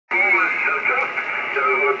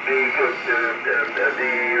we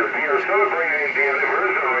are celebrating the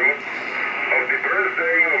anniversary of the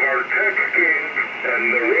birthday of our tech king and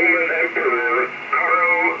the Roman Emperor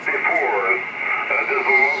Carl IV.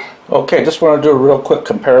 Okay, just want to do a real quick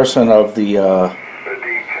comparison of the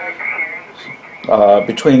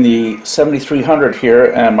between the 7300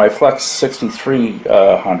 here and my Flex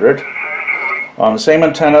 6300. On the same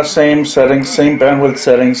antenna, same settings, same bandwidth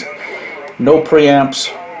settings, no preamps,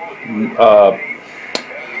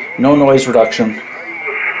 no noise reduction.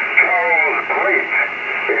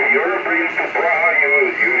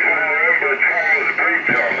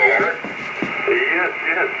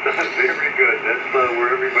 Very good. That's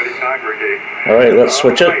where everybody congregates. Alright, let's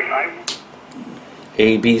switch it.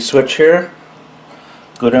 A-B switch here.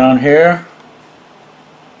 Go down here.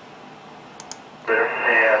 And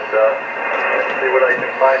see what I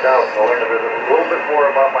can find out. I'll learn a little bit more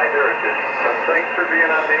about my heritage. So thanks for being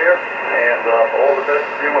on the air, and all the best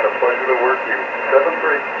to you, and a pleasure to work with you.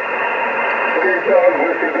 7-3. Okay, John,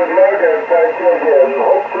 wish you good luck, and thank you again.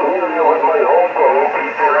 Hope to hear you with my home phone.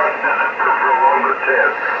 Keep your access for a longer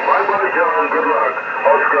chance. Bye bye, John. Good luck.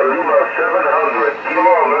 Oscar Lima 700,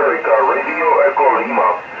 Kilo America, Radio Echo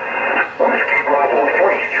Lima. Whiskey Bravo 3,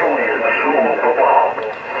 Julian Zulu Papa.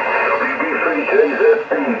 WBC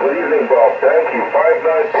JZP, good evening, Bob. Thank you. 59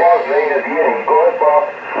 plus, name is Yeti. Go ahead, Bob.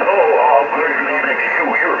 Very good evening to you.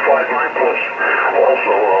 You're 59 plus.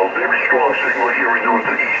 Also, very strong signal here in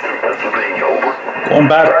northeastern Pennsylvania. Over. Going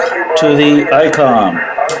back to the Icom.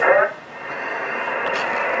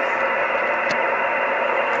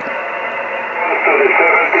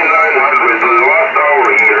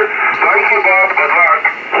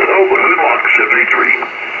 Good luck, 73.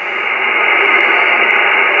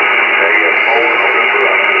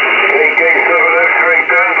 AK7 X-Ray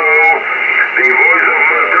Tango, the voice of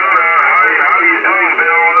Madonna. How you doing,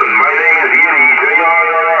 Bill? My name is Yeti.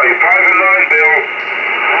 J-I-R-I. 5 and 9, Bill.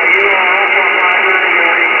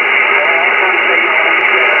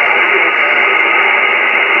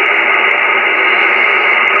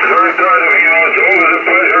 Very proud of you. It's always a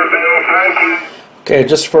pleasure, Bill. Thank you. Okay,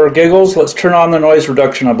 just for giggles, let's turn on the noise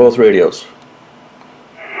reduction on both radios. Thank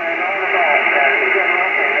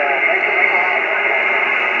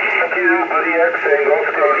you for the accent.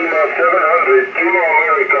 Oscar Lima 700, Kilo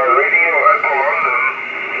America, Radio Echo London.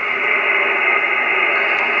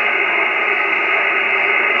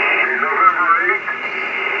 November 8th.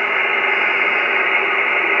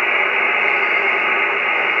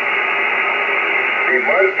 The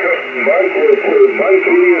Mike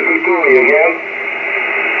Williams Victoria again.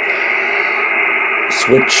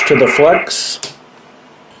 Switch to the Flex.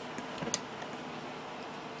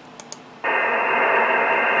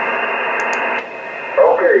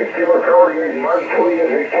 Okay, Kilo Charlie, Mike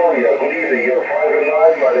Williams Victoria. Good evening. You're 5 and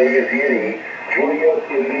 9. My name is Yeti. Juliet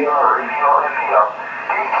India. Radio India.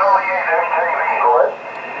 King Charlie 8 FTV. Go ahead.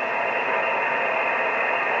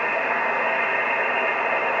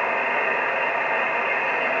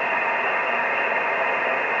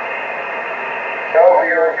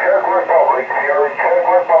 We are in Czech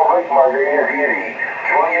Republic. My name is Yeti.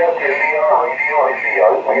 Juliet India, Radio India.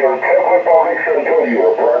 We are in Czech Republic,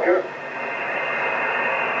 Centennial. Roger.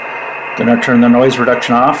 Gonna turn the noise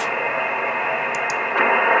reduction off.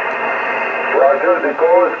 Roger, the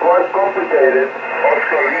call is quite complicated.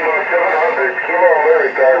 Oscar Lima 700, Kilo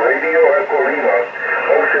America, Radio Echo Lima.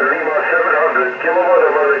 Oscar Lima 700, Kilowatt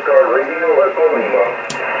America, Radio Echo Lima.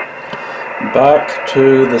 Back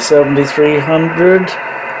to the 7300.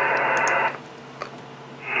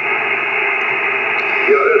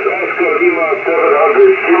 Oscar Lima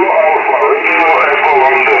 700, Kilo Alpha, Radio Echo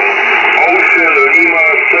London. Ocean Lima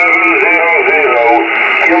 700,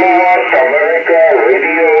 Kilowatt America,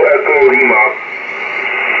 Radio Echo Lima.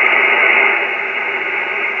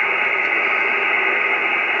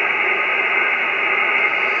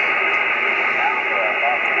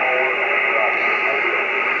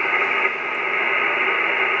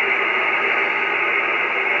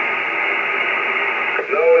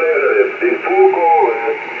 No negative. The full call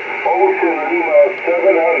is Ocean Lima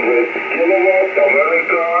 700, Kilowatt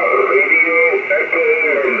America, Radio Echo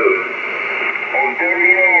London.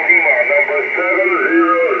 Ontario Lima number 700,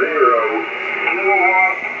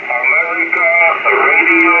 Kilowatt America,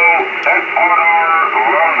 Radio Headquarter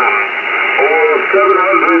London. Or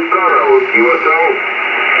 700 Carlos, USO.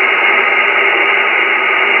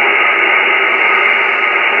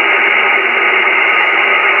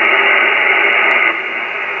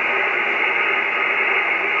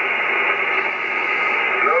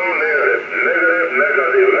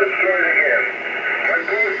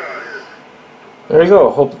 There you go.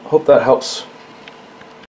 Hope that helps.